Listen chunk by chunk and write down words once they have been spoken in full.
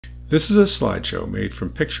This is a slideshow made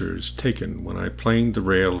from pictures taken when I planed the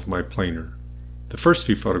rail of my planer. The first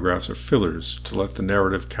few photographs are fillers to let the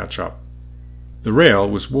narrative catch up. The rail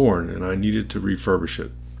was worn and I needed to refurbish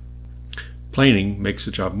it. Planing makes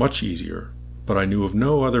the job much easier, but I knew of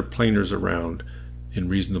no other planers around in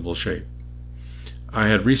reasonable shape. I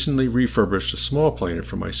had recently refurbished a small planer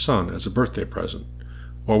for my son as a birthday present.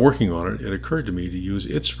 While working on it, it occurred to me to use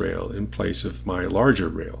its rail in place of my larger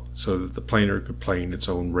rail so that the planer could plane its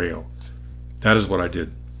own rail. That is what I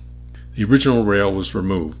did. The original rail was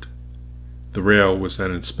removed. The rail was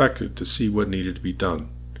then inspected to see what needed to be done.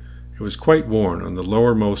 It was quite worn on the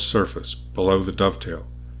lowermost surface, below the dovetail.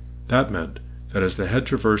 That meant that as the head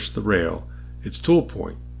traversed the rail, its tool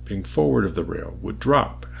point, being forward of the rail, would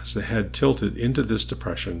drop as the head tilted into this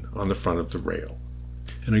depression on the front of the rail.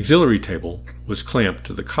 An auxiliary table was clamped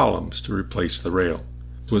to the columns to replace the rail.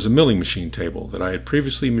 It was a milling machine table that I had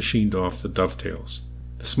previously machined off the dovetails.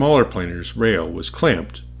 The smaller planer's rail was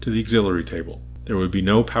clamped to the auxiliary table. There would be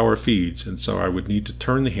no power feeds, and so I would need to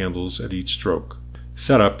turn the handles at each stroke.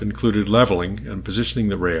 Setup included leveling and positioning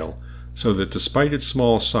the rail so that despite its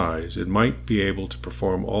small size, it might be able to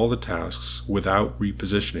perform all the tasks without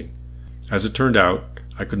repositioning. As it turned out,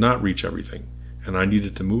 I could not reach everything, and I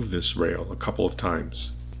needed to move this rail a couple of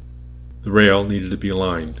times. The rail needed to be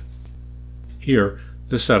aligned. Here,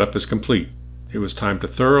 the setup is complete. It was time to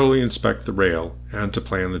thoroughly inspect the rail and to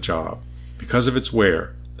plan the job. Because of its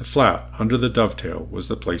wear, the flat under the dovetail was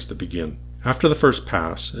the place to begin. After the first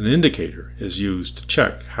pass, an indicator is used to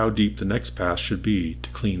check how deep the next pass should be to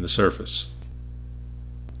clean the surface.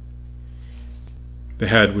 The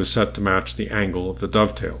head was set to match the angle of the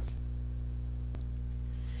dovetail.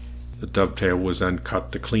 The dovetail was then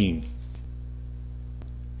cut to clean.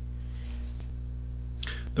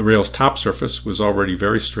 The rail's top surface was already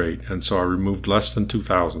very straight, and so I removed less than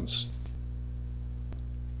 2/1000ths.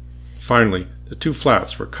 Finally, the two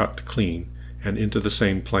flats were cut to clean and into the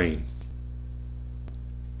same plane.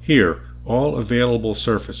 Here, all available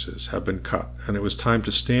surfaces have been cut, and it was time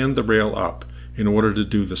to stand the rail up in order to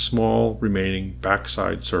do the small remaining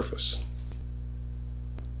backside surface.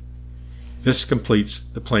 This completes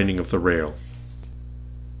the planing of the rail.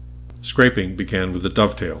 Scraping began with the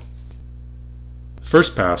dovetail. The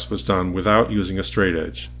first pass was done without using a straight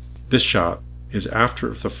edge. This shot is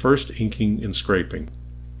after the first inking and scraping.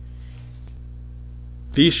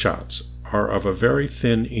 These shots are of a very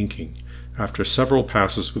thin inking after several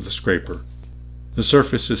passes with the scraper. The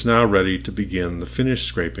surface is now ready to begin the finished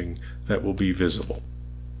scraping that will be visible.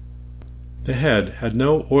 The head had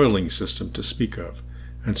no oiling system to speak of,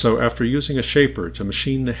 and so after using a shaper to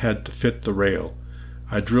machine the head to fit the rail,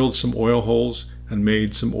 I drilled some oil holes and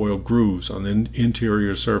made some oil grooves on the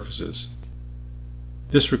interior surfaces.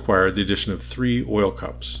 This required the addition of 3 oil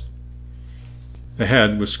cups. The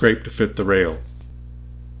head was scraped to fit the rail.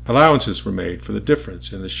 Allowances were made for the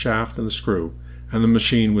difference in the shaft and the screw, and the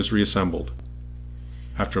machine was reassembled.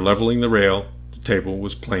 After leveling the rail, the table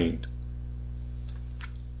was planed.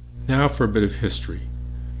 Now for a bit of history.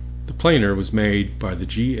 The planer was made by the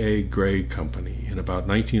G.A. Gray Company in about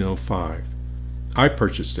 1905. I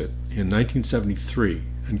purchased it in 1973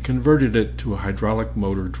 and converted it to a hydraulic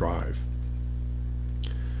motor drive.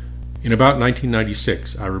 In about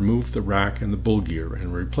 1996, I removed the rack and the bull gear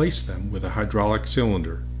and replaced them with a hydraulic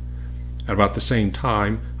cylinder. At about the same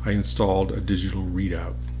time, I installed a digital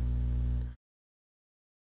readout.